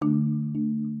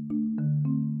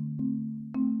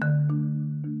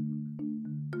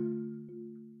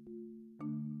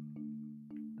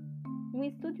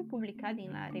publicada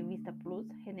en la revista PLOS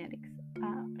Genetics,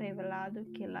 ha revelado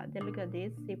que la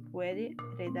delgadez se puede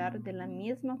heredar de la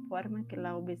misma forma que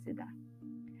la obesidad.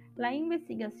 La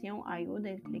investigación ayuda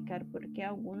a explicar por qué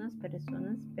algunas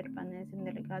personas permanecen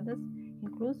delgadas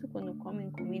incluso cuando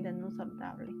comen comida no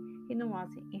saludable y no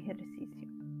hacen ejercicio.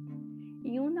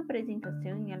 En una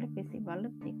presentación en el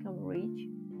Festival de Cambridge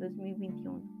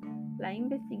 2021, la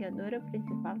investigadora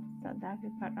principal, Sadaf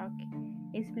Farooqi,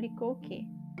 explicó que,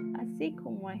 así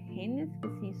como hay genes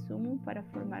que se suman para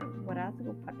formar un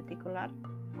rasgo particular,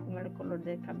 como el color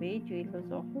del cabello y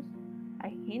los ojos,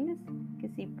 hay genes que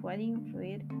sí pueden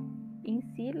influir en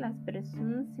si las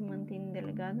personas se mantienen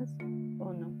delgadas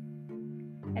o no.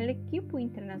 El equipo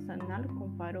internacional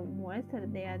comparó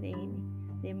muestras de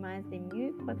ADN de más de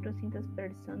 1.400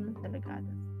 personas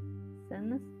delgadas,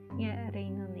 sanas en el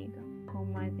Reino Unido,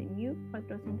 con más de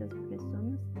 1.400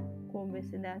 personas con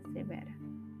obesidad severa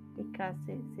y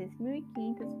casi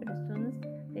 6.500 personas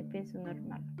de peso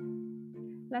normal.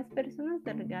 Las personas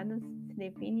delgadas se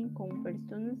definen como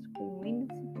personas con un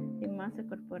índice de masa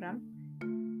corporal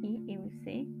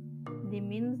IMC de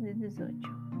menos de 18,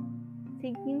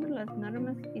 siguiendo las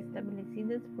normas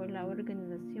establecidas por la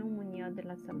Organización Mundial de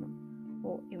la Salud,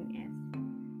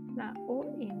 OMS. La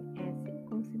OMS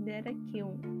considera que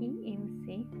un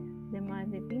IMC de más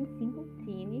de 25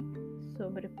 tiene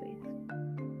sobrepeso,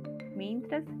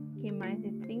 mientras que más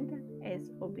de 30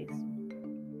 es obeso.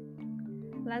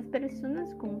 Las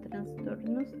personas con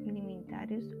trastornos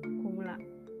alimentarios como la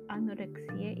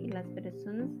anorexia y las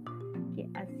personas que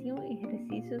hacían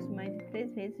ejercicios más de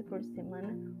 3 veces por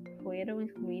semana fueron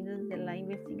excluidas de la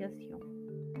investigación,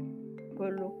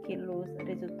 por lo que los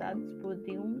resultados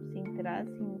podrían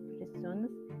centrarse en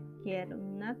personas que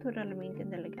eran naturalmente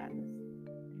delgadas.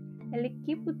 El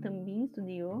equipo también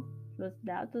estudió los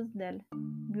datos del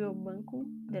Biobanco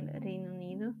del Reino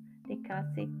Unido de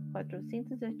casi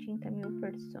 480.000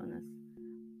 personas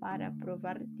para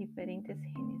probar diferentes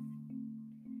genes.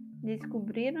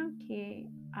 Descubrieron que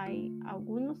hay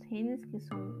algunos genes que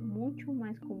son mucho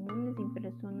más comunes en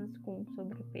personas con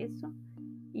sobrepeso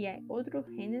y hay otros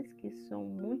genes que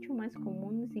son mucho más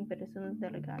comunes en personas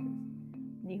delgadas,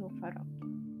 dijo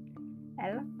Farooqi.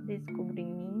 El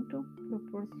descubrimiento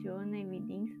proporciona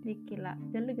evidencia de que la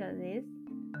delgadez,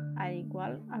 al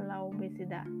igual a la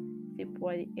obesidad, se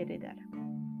puede heredar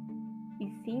y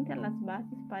sienta las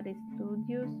bases para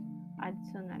estudios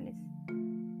adicionales.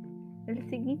 El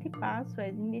siguiente paso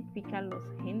es identificar los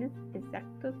genes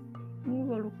exactos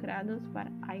involucrados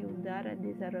para ayudar a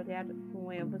desarrollar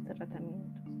nuevos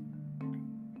tratamientos.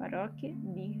 Farooqi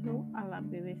dijo a la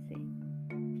BBC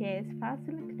que es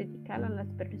fácil criticar a las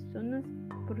personas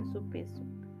por su peso,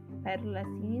 pero la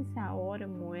ciencia ahora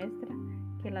muestra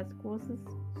que las cosas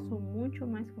son mucho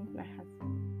más complejas.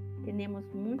 Tenemos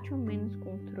mucho menos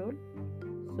control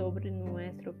sobre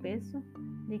nuestro peso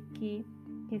de que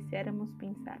quisiéramos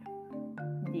pensar,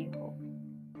 dijo.